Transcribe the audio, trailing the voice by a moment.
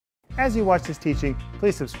As you watch this teaching,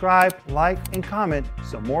 please subscribe, like, and comment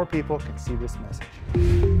so more people can see this message.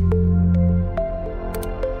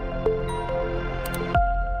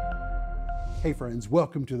 Hey friends,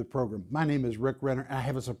 welcome to the program. My name is Rick Renner and I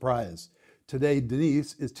have a surprise. Today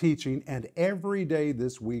Denise is teaching and every day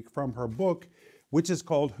this week from her book, which is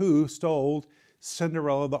called Who Stole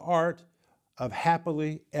Cinderella? The Art of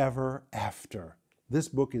Happily Ever After. This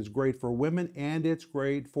book is great for women and it's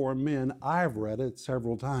great for men. I've read it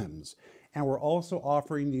several times. And we're also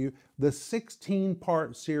offering you the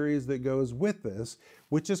 16-part series that goes with this,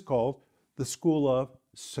 which is called The School of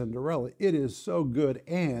Cinderella. It is so good,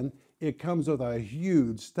 and it comes with a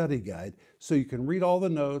huge study guide so you can read all the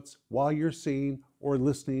notes while you're seeing or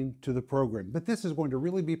listening to the program. But this is going to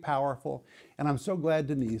really be powerful, and I'm so glad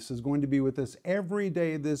Denise is going to be with us every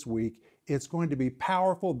day this week. It's going to be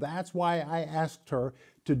powerful. That's why I asked her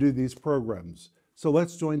to do these programs. So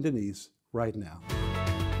let's join Denise right now.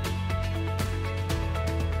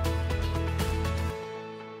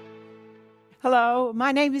 Hello,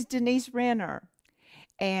 my name is Denise Renner,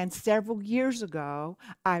 and several years ago,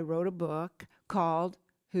 I wrote a book called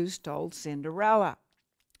Who Stole Cinderella?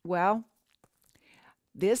 Well,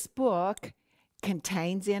 this book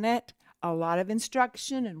contains in it a lot of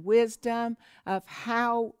instruction and wisdom of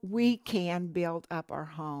how we can build up our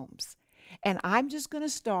homes. And I'm just going to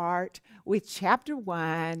start with chapter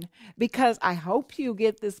 1 because I hope you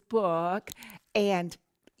get this book and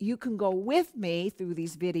you can go with me through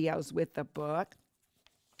these videos with the book.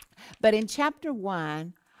 But in chapter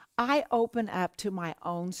 1, I open up to my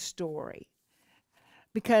own story.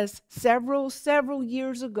 Because several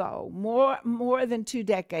years ago, more than 2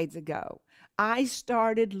 decades ago, I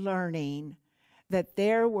started learning that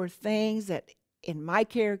there were things that in my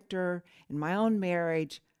character, in my own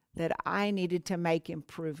marriage, that I needed to make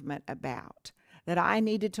improvement about. That I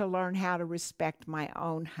needed to learn how to respect my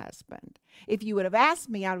own husband. If you would have asked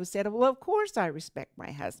me, I would have said, well, of course I respect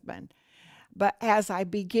my husband. But as I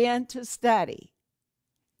began to study,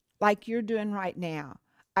 like you're doing right now,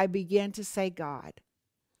 I began to say, God,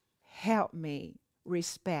 help me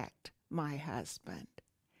respect my husband.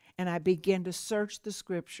 And I began to search the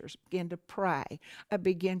scriptures, began to pray. I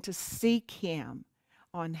began to seek him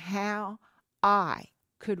on how I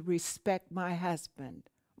could respect my husband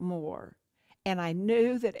more. And I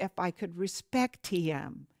knew that if I could respect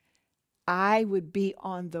him, I would be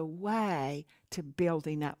on the way to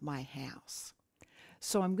building up my house.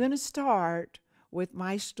 So I'm going to start with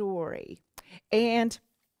my story. And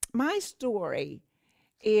my story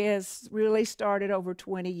is really started over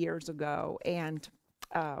 20 years ago. And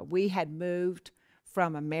we had moved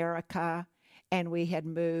from America and we had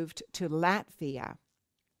moved to Latvia.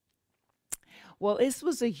 Well, this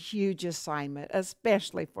was a huge assignment,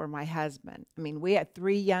 especially for my husband. I mean, we had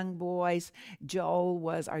 3 young boys. Joel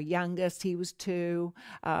was our youngest. He was 2.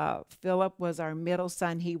 Philip was our middle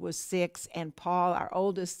son. He was 6. And Paul, our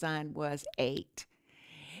oldest son, was 8.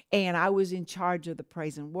 And I was in charge of the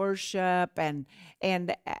praise and worship. And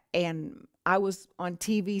I was on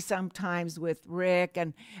TV sometimes with Rick.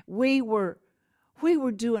 And we were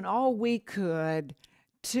doing all we could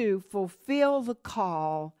to fulfill the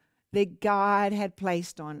call that God had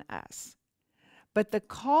placed on us. But the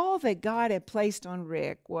call that God had placed on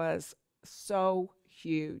Rick was so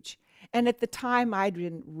huge. And at the time, I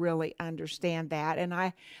didn't really understand that. And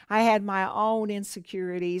I had my own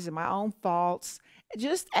insecurities and my own faults,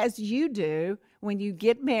 just as you do when you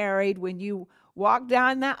get married, when you walk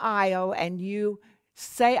down the aisle and you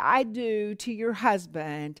say, I do to your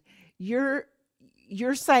husband, you're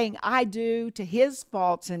saying I do to his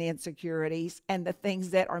faults and insecurities and the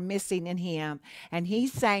things that are missing in him. And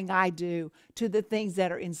he's saying I do to the things that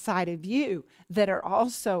are inside of you that are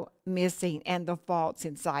also missing and the faults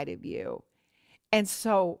inside of you. And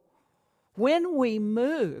so when we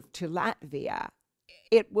moved to Latvia,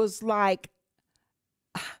 it was like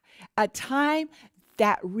a time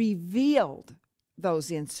that revealed those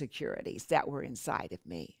insecurities that were inside of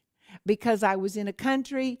me. Because I was in a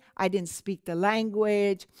country, I didn't speak the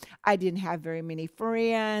language, I didn't have very many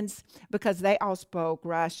friends because they all spoke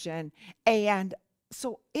Russian. And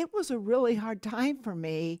so it was a really hard time for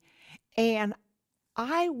me. And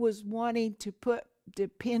I was wanting to put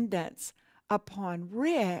dependence upon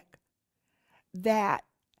Rick that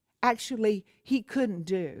actually he couldn't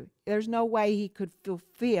do. There's no way he could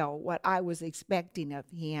fulfill what I was expecting of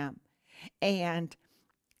him. And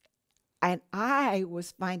I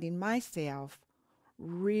was finding myself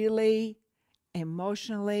really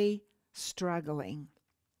emotionally struggling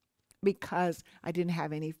because I didn't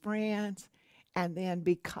have any friends. And then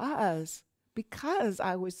because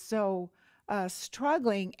I was so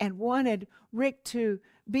struggling and wanted Rick to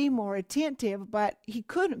be more attentive, but he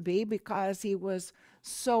couldn't be because he was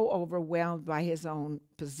so overwhelmed by his own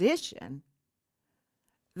position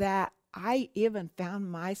that I even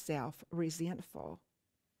found myself resentful.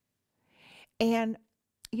 And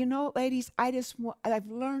you know, ladies, I've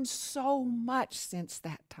learned so much since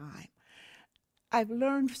that time. I've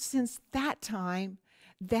learned since that time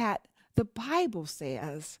that the Bible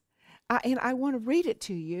says, and I want to read it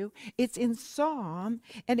to you. It's in Psalm,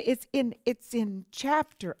 and it's in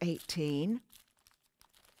chapter 18,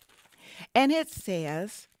 and it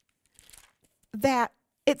says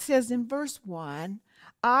in verse 1,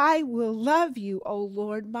 I will love you, O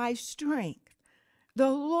Lord, my strength.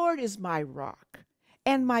 The Lord is my rock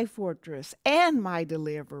and my fortress and my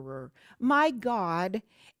deliverer, my God,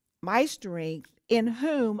 my strength, in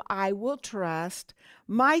whom I will trust,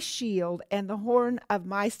 my shield and the horn of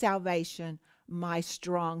my salvation, my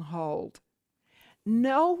stronghold.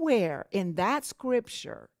 Nowhere in that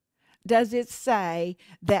scripture does it say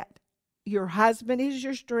that your husband is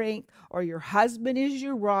your strength, or your husband is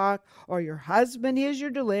your rock, or your husband is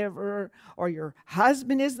your deliverer, or your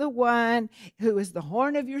husband is the one who is the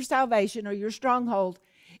horn of your salvation or your stronghold.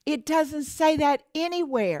 It doesn't say that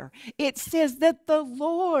anywhere. It says that the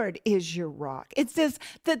Lord is your rock. It says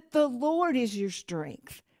that the Lord is your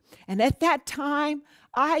strength. And at that time,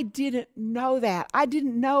 I didn't know that. I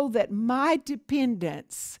didn't know that my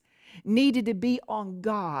dependence needed to be on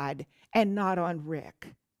God and not on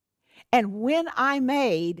Rick. And when I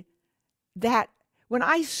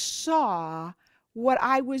saw what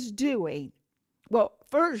I was doing, well,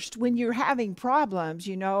 first, when you're having problems,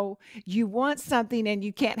 you know, you want something and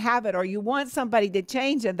you can't have it, or you want somebody to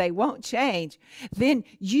change and they won't change, then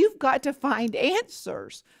you've got to find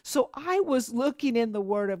answers. So I was looking in the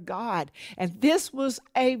Word of God, and this was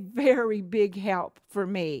a very big help for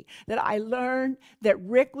me, that I learned that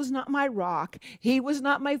Rick was not my rock, he was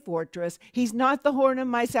not my fortress, he's not the horn of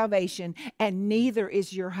my salvation, and neither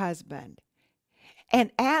is your husband.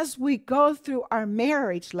 And as we go through our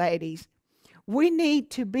marriage, ladies, we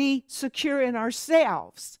need to be secure in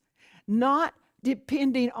ourselves, not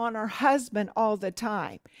depending on our husband all the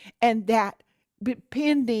time, and that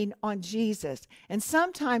depending on Jesus. And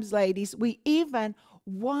sometimes, ladies, we even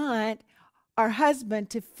want our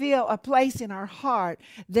husband to fill a place in our heart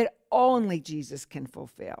that only Jesus can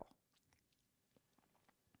fulfill.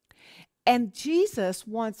 And Jesus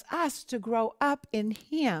wants us to grow up in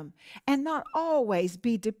Him and not always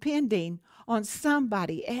be depending on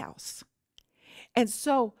somebody else. And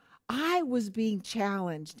so I was being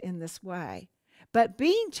challenged in this way. But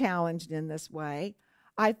being challenged in this way,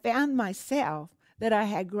 I found myself that I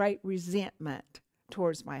had great resentment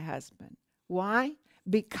towards my husband. Why?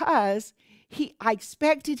 Because I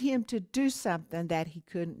expected him to do something that he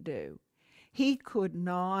couldn't do. He could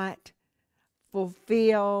not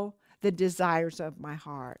fulfill the desires of my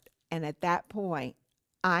heart. And at that point,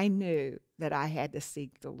 I knew that I had to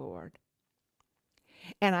seek the Lord.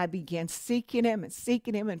 And I began seeking him,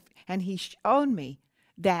 and he showed me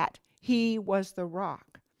that he was the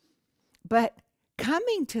rock. But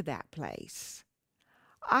coming to that place,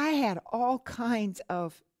 I had all kinds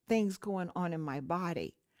of things going on in my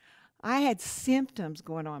body. I had symptoms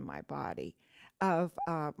going on in my body of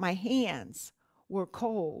my hands were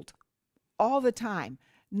cold all the time.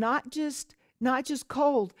 Not just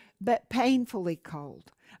cold, but painfully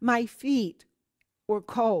cold. My feet were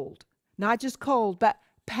cold. Not just cold, but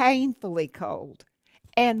painfully cold.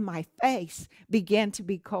 And my face began to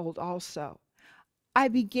be cold also. I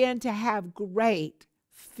began to have great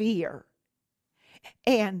fear.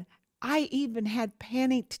 And I even had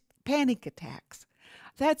panic attacks.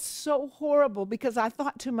 That's so horrible, because I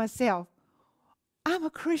thought to myself, I'm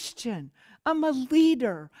a Christian. I'm a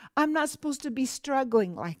leader. I'm not supposed to be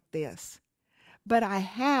struggling like this. But I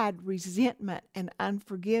had resentment and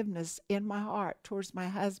unforgiveness in my heart towards my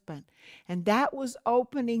husband. And that was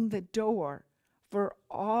opening the door for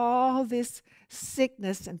all this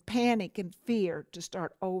sickness and panic and fear to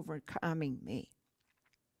start overcoming me.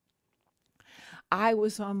 I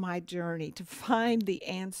was on my journey to find the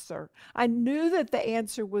answer. I knew that the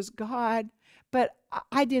answer was God, but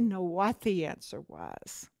I didn't know what the answer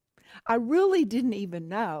was. I really didn't even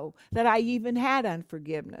know that I even had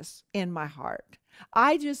unforgiveness in my heart.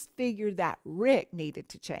 I just figured that Rick needed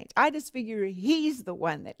to change. I just figured he's the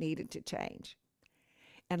one that needed to change.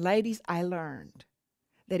 And ladies, I learned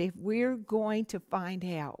that if we're going to find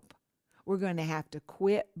help, we're going to have to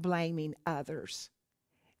quit blaming others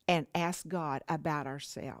and ask God about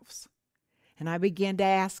ourselves. And I began to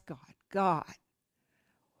ask God,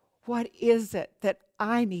 what is it that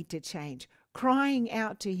I need to change? crying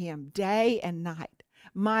out to him day and night.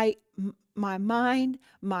 My mind,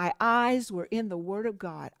 my eyes were in the Word of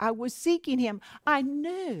God. I was seeking him. I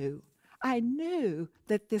knew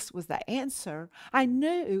that this was the answer. I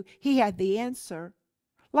knew he had the answer.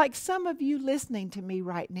 Like some of you listening to me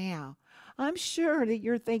right now, I'm sure that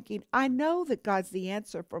you're thinking, I know that God's the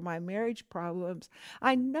answer for my marriage problems.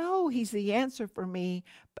 I know he's the answer for me,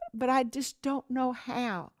 but I just don't know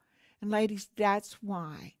how. And ladies, that's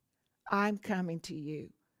why I'm coming to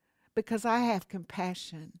you, because I have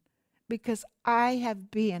compassion, because I have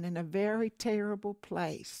been in a very terrible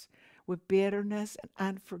place with bitterness and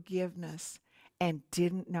unforgiveness and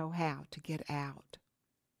didn't know how to get out.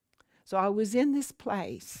 So I was in this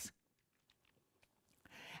place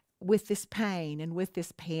with this pain and with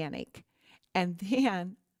this panic. And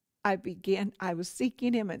then I was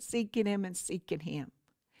seeking him and seeking him and seeking him.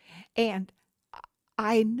 And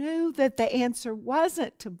I knew that the answer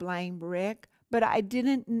wasn't to blame Rick, but I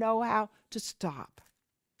didn't know how to stop.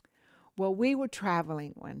 Well, we were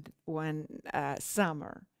traveling one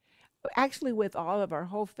summer, actually with all of our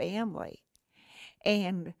whole family.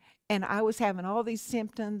 And I was having all these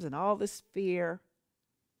symptoms and all this fear.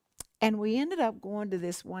 And we ended up going to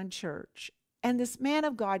this one church. And this man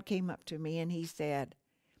of God came up to me and he said,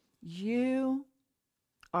 "You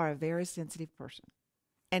are a very sensitive person."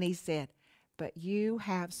 And he said, "But you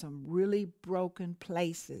have some really broken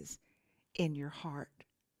places in your heart.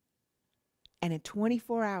 And in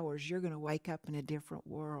 24 hours, you're going to wake up in a different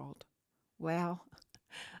world." Well,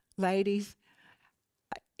 ladies,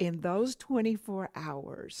 in those 24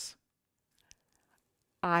 hours,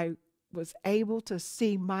 I was able to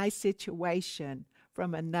see my situation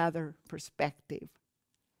from another perspective.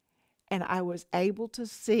 And I was able to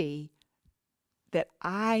see that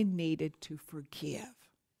I needed to forgive,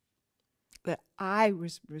 that I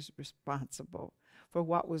was responsible for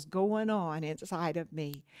what was going on inside of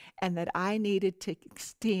me, and that I needed to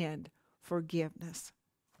extend forgiveness.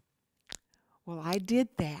 Well, I did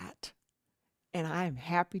that, and I am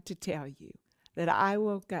happy to tell you that I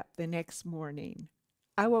woke up the next morning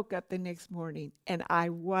and I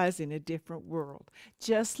was in a different world,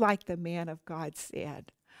 just like the man of God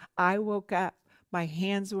said. I woke up, my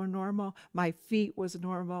hands were normal, my feet was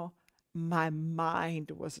normal, my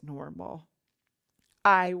mind was normal.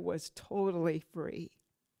 I was totally free.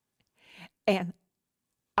 And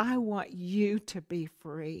I want you to be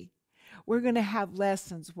free. We're going to have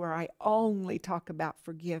lessons where I only talk about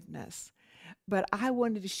forgiveness, but I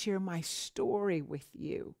wanted to share my story with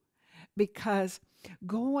you, because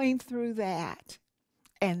going through that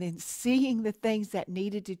and then seeing the things that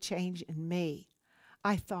needed to change in me,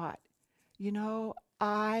 I thought,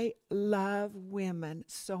 I love women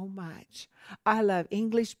so much. I love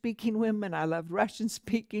English-speaking women. I love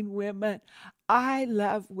Russian-speaking women. I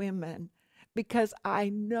love women because I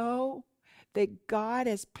know that God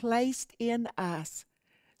has placed in us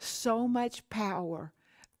so much power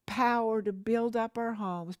to build up our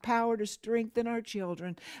homes, power to strengthen our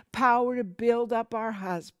children, power to build up our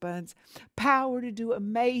husbands, power to do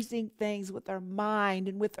amazing things with our mind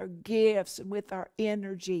and with our gifts and with our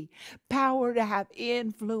energy, power to have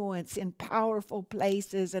influence in powerful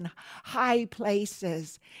places and high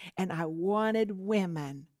places. And I wanted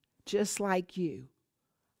women, just like you,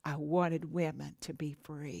 I wanted women to be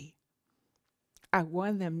free. I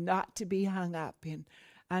wanted them not to be hung up in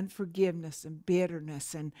unforgiveness and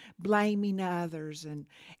bitterness and blaming others and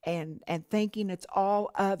thinking it's all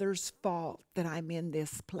others' fault that I'm in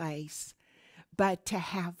this place, but to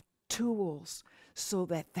have tools so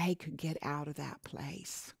that they could get out of that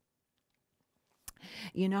place.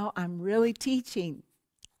 I'm really teaching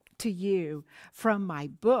to you from my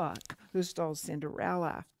book, Who Stole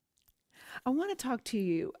Cinderella. I want to talk to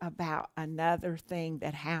you about another thing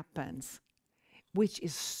that happens, which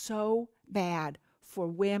is so bad for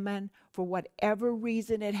women, for whatever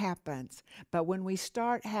reason it happens. But when we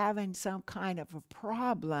start having some kind of a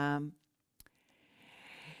problem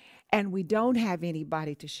and we don't have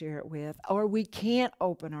anybody to share it with, or we can't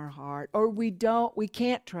open our heart, or we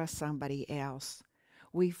can't trust somebody else,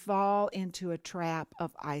 we fall into a trap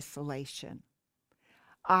of isolation.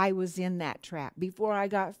 I was in that trap. Before I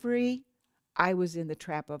got free, I was in the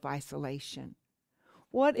trap of isolation.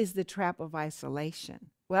 What is the trap of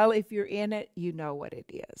isolation? Well, if you're in it, you know what it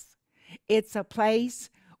is. It's a place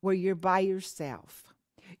where you're by yourself.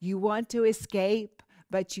 You want to escape,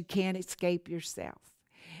 but you can't escape yourself.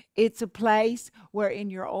 It's a place where in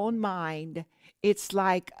your own mind, it's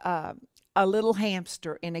like a little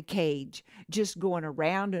hamster in a cage, just going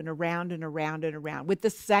around and around and around and around with the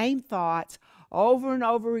same thoughts over and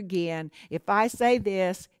over again. If I say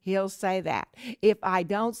this, he'll say that. If I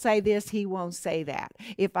don't say this, he won't say that.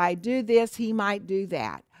 If I do this, he might do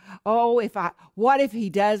that. Oh, what if he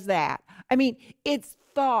does that? I mean, it's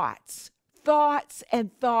thoughts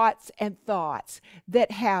and thoughts and thoughts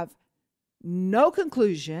that have no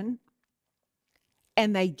conclusion,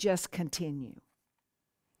 and they just continue.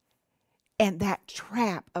 And that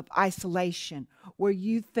trap of isolation where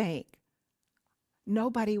you think,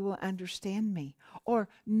 nobody will understand me, or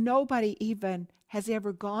nobody even has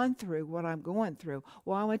ever gone through what I'm going through.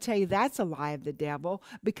 Well, I want to tell you that's a lie of the devil,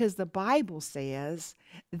 because the Bible says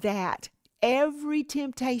that every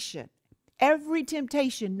temptation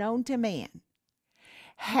known to man,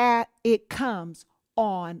 it comes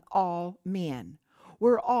on all men.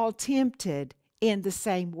 We're all tempted in the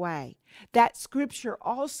same way. That scripture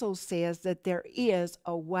also says that there is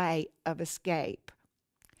a way of escape.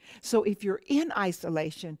 So if you're in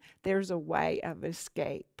isolation, there's a way of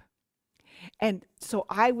escape. And so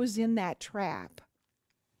I was in that trap.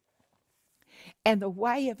 And the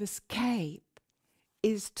way of escape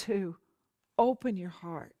is to open your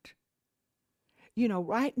heart. You know,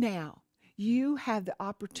 right now, you have the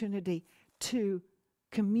opportunity to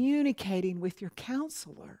communicating with your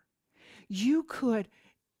counselor. You could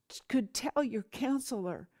tell your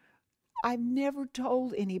counselor, I've never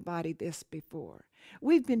told anybody this before.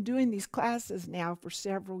 We've been doing these classes now for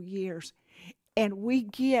several years, and we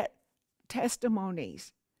get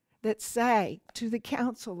testimonies that say to the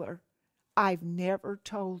counselor, I've never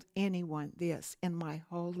told anyone this in my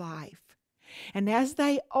whole life. And as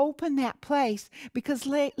they open that place, because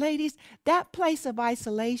ladies, that place of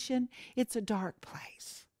isolation, it's a dark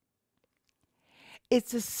place.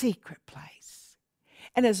 It's a secret place.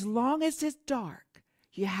 And as long as it's dark,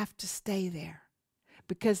 you have to stay there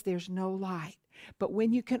because there's no light. But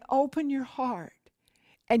when you can open your heart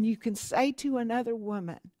and you can say to another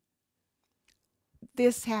woman,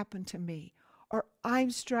 this happened to me, or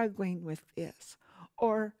I'm struggling with this,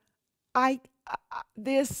 or I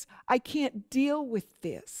can't deal with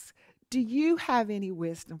this. Do you have any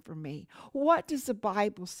wisdom for me? What does the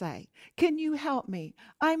Bible say? Can you help me?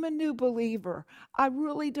 I'm a new believer. I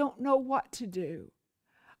really don't know what to do.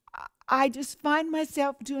 I just find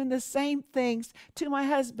myself doing the same things to my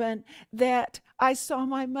husband that I saw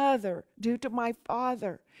my mother do to my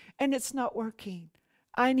father, and it's not working.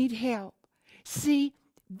 I need help. See,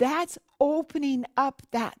 that's opening up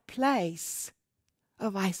that place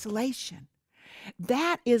of isolation.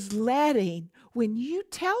 That is letting, when you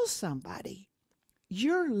tell somebody,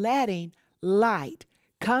 you're letting light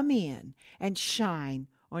come in and shine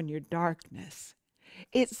on your darkness.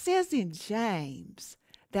 It says in James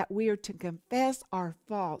that we are to confess our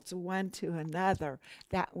faults one to another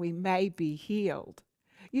that we may be healed.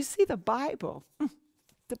 You see, the Bible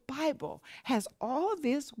has all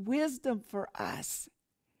this wisdom for us.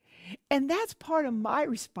 And that's part of my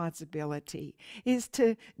responsibility, is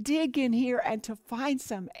to dig in here and to find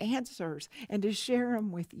some answers and to share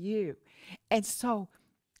them with you. And so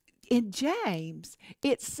in James,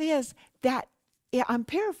 it says that, I'm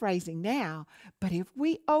paraphrasing now, but if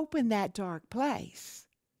we open that dark place,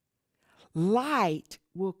 light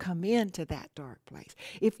will come into that dark place.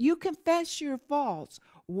 If you confess your faults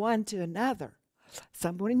one to another,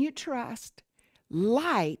 someone you trust,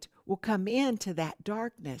 light will come into that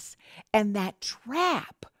darkness, and that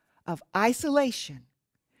trap of isolation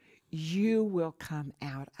you will come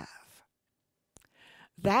out of.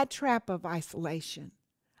 That trap of isolation,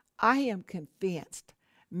 I am convinced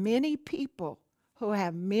many people who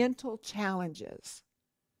have mental challenges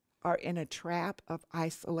are in a trap of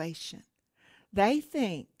isolation. They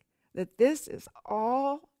think that this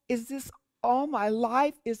all my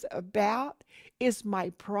life is about? Is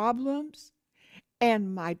my problems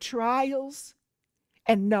and my trials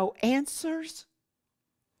and no answers?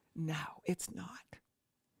 No, it's not.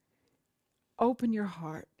 Open your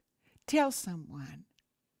heart. Tell someone.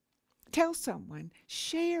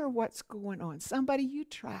 Share what's going on. Somebody you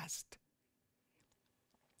trust.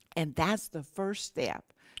 And that's the first step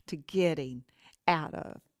to getting out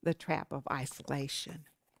of the trap of isolation.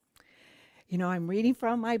 You know, I'm reading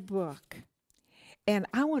from my book, and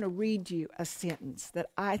I want to read you a sentence that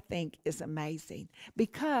I think is amazing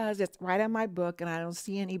because it's right in my book, and I don't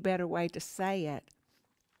see any better way to say it.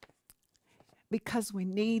 Because we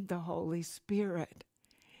need the Holy Spirit.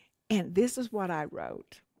 And this is what I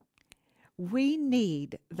wrote. We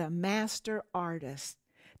need the master artist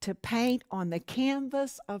to paint on the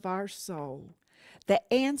canvas of our soul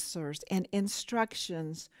the answers and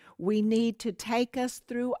instructions we need to take us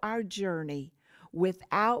through our journey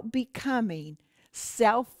without becoming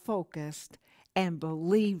self-focused and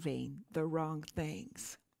believing the wrong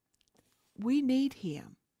things. We need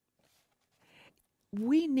Him.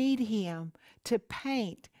 We need Him to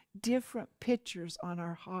paint different pictures on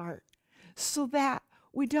our heart so that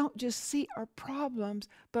we don't just see our problems,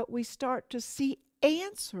 but we start to see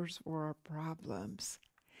answers for our problems.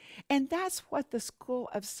 And that's what the School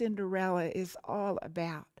of Cinderella is all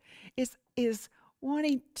about. Is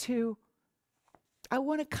wanting to, I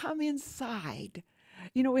want to come inside.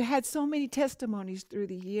 You know, we had so many testimonies through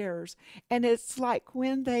the years, and it's like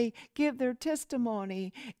when they give their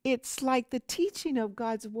testimony, it's like the teaching of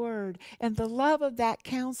God's word and the love of that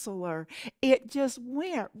counselor. It just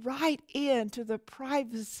went right into the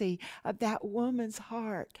privacy of that woman's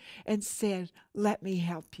heart and said, "Let me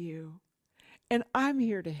help you. And I'm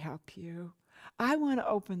here to help you. I want to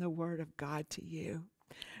open the Word of God to you."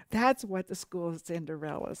 That's what the School of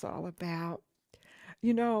Cinderella is all about.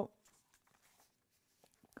 You know,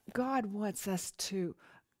 God wants us to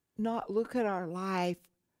not look at our life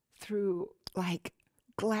through like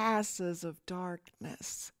glasses of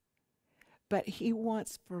darkness, but He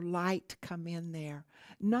wants for light to come in there.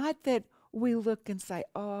 Not that we look and say,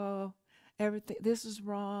 "Oh, everything, this is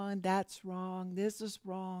wrong, that's wrong, this is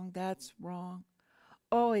wrong, that's wrong."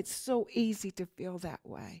 Oh, it's so easy to feel that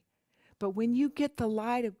way. But when you get the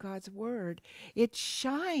light of God's word, it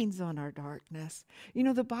shines on our darkness. You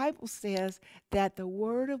know, the Bible says that the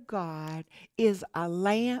word of God is a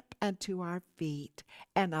lamp unto our feet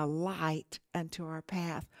and a light unto our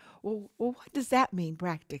path. Well, what does that mean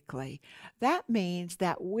practically? That means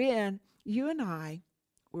that when you and I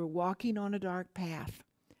were walking on a dark path,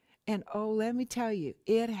 and oh, let me tell you,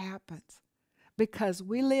 it happens because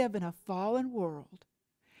we live in a fallen world.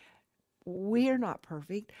 We're not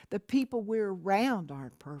perfect. The people we're around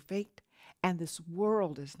aren't perfect. And this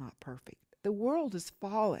world is not perfect. The world is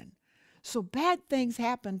fallen. So bad things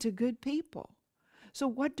happen to good people. So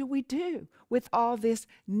what do we do with all this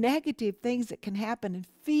negative things that can happen and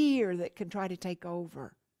fear that can try to take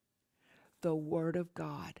over? The Word of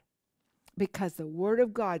God. Because the Word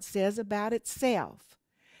of God says about itself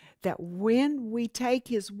that when we take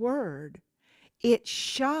His Word, it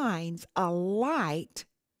shines a light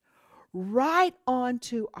right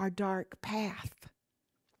onto our dark path.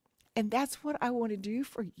 And that's what I want to do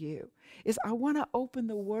for you, is I want to open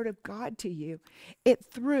the Word of God to you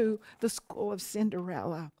through the School of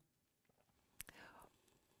Cinderella.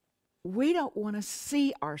 We don't want to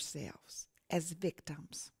see ourselves as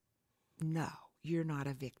victims. No, you're not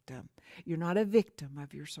a victim. You're not a victim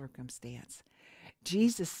of your circumstance.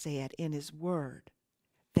 Jesus said in His Word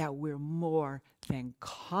that we're more than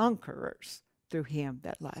conquerors through Him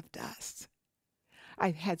that loved us.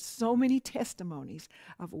 I've had so many testimonies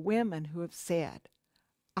of women who have said,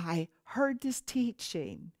 "I heard this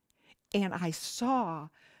teaching and I saw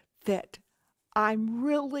that I'm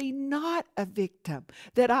really not a victim,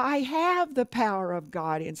 that I have the power of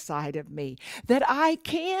God inside of me, that I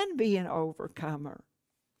can be an overcomer."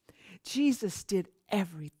 Jesus did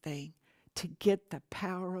everything to get the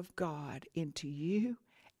power of God into you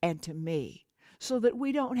and to me so that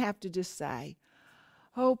we don't have to just say,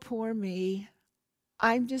 "Oh, poor me.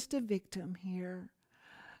 I'm just a victim here.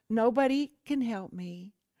 Nobody can help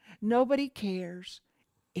me. Nobody cares."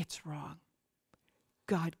 It's wrong.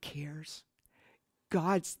 God cares.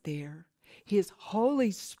 God's there. His Holy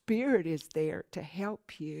Spirit is there to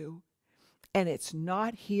help you. And it's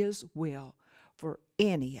not His will for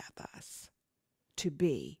any of us to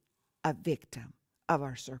be a victim of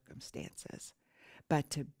our circumstances, but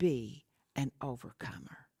to be an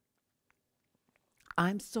overcomer.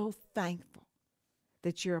 I'm so thankful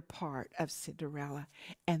that you're a part of Cinderella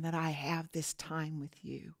and that I have this time with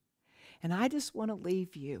you. And I just want to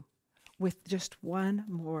leave you with just one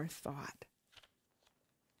more thought.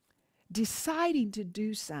 Deciding to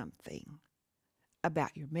do something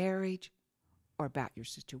about your marriage or about your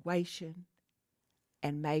situation,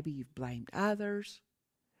 and maybe you've blamed others,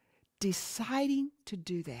 deciding to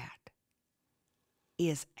do that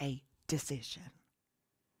is a decision.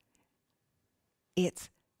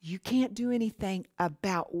 You can't do anything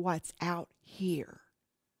about what's out here,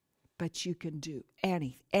 but you can do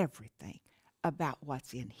everything about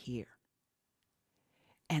what's in here.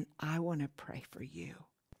 And I want to pray for you.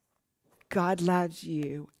 God loves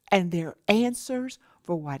you, and there are answers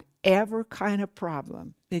for whatever kind of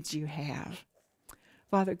problem that you have.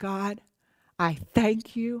 Father God, I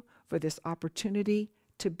thank you for this opportunity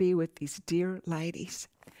to be with these dear ladies,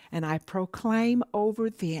 and I proclaim over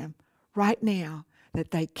them right now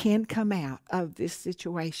that they can come out of this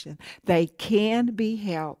situation. They can be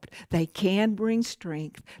helped. They can bring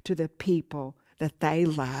strength to the people that they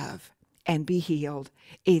love and be healed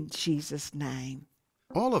in Jesus' name.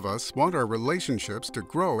 All of us want our relationships to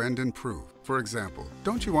grow and improve. For example,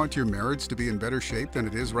 don't you want your marriage to be in better shape than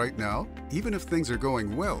it is right now? Even if things are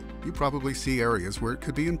going well, you probably see areas where it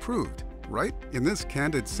could be improved, right? In this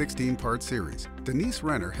candid 16-part series, Denise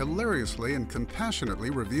Renner hilariously and compassionately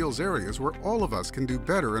reveals areas where all of us can do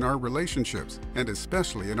better in our relationships, and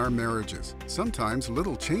especially in our marriages. Sometimes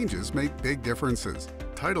little changes make big differences.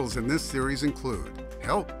 Titles in this series include,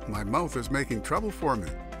 Help, My Mouth is Making Trouble for Me.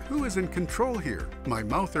 Who is in control here, my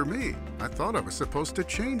mouth or me? I thought I was supposed to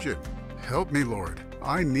change it. Help me, Lord.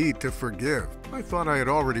 I need to forgive. I thought I had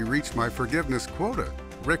already reached my forgiveness quota.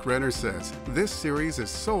 Rick Renner says, this series is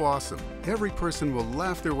so awesome. Every person will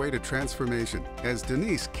laugh their way to transformation as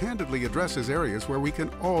Denise candidly addresses areas where we can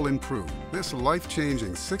all improve. This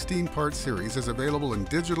life-changing 16-part series is available in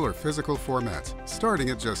digital or physical formats, starting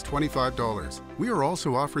at just $25. We are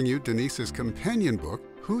also offering you Denise's companion book,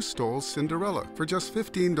 Who Stole Cinderella, for just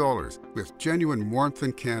 $15, with genuine warmth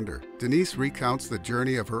and candor. Denise recounts the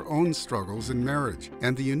journey of her own struggles in marriage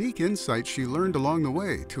and the unique insights she learned along the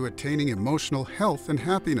way to attaining emotional health and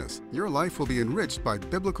happiness. Your life will be enriched by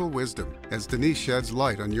biblical wisdom as Denise sheds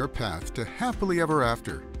light on your path to happily ever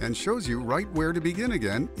after and shows you right where to begin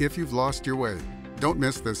again if you've lost your way. Don't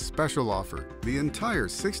miss this special offer, the entire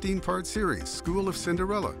 16-part series, School of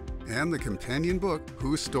Cinderella, and the companion book,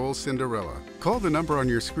 Who Stole Cinderella. Call the number on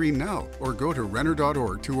your screen now or go to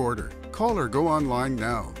renner.org to order. Call or go online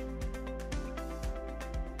now.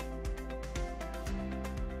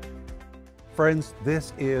 Friends,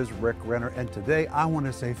 this is Rick Renner, and today I want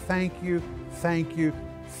to say thank you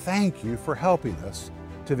for helping us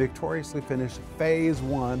to victoriously finish phase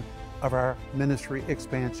 1 of our ministry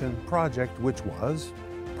expansion project, which was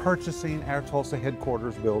purchasing our Tulsa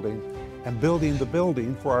headquarters building and building the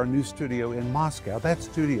building for our new studio in Moscow. That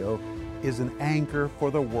studio is an anchor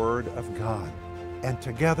for the Word of God. And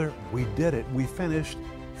together we did it. We finished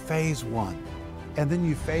phase 1. And then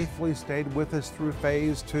you faithfully stayed with us through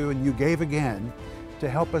phase 2, and you gave again to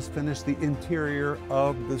help us finish the interior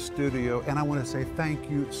of the studio. And I want to say thank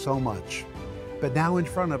you so much. But now in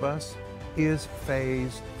front of us is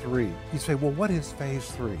phase 3. You say, well, what is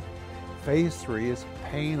phase 3? Phase 3 is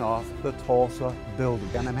paying off the Tulsa building.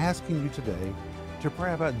 And I'm asking you today to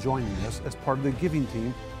pray about joining us as part of the giving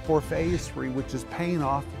team for phase 3, which is paying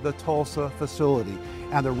off the Tulsa facility.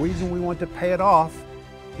 And the reason we want to pay it off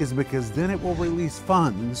is because then it will release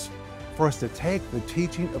funds for us to take the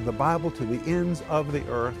teaching of the Bible to the ends of the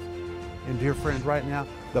earth. And dear friend, right now,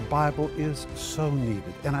 the Bible is so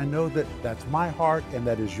needed. And I know that that's my heart and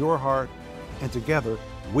that is your heart. And together,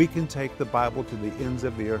 we can take the Bible to the ends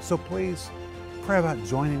of the earth. So please pray about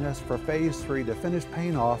joining us for phase 3 to finish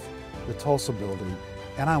paying off the Tulsa building.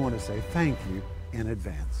 And I want to say thank you in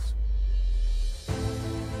advance.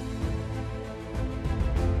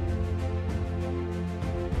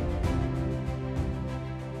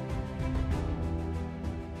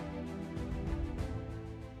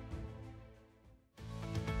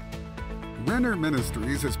 Renner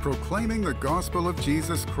Ministries is proclaiming the gospel of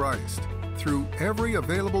Jesus Christ through every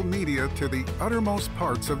available media to the uttermost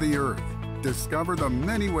parts of the earth. Discover the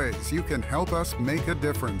many ways you can help us make a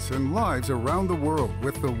difference in lives around the world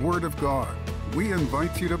with the Word of God. We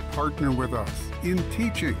invite you to partner with us in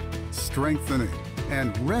teaching, strengthening,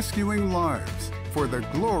 and rescuing lives for the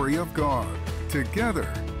glory of God.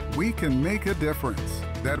 Together, we can make a difference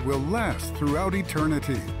that will last throughout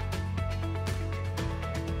eternity.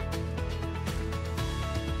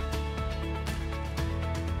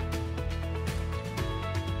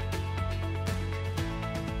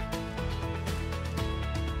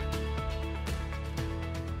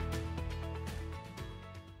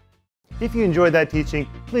 If you enjoyed that teaching,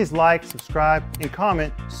 please like, subscribe, and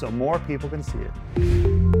comment so more people can see it.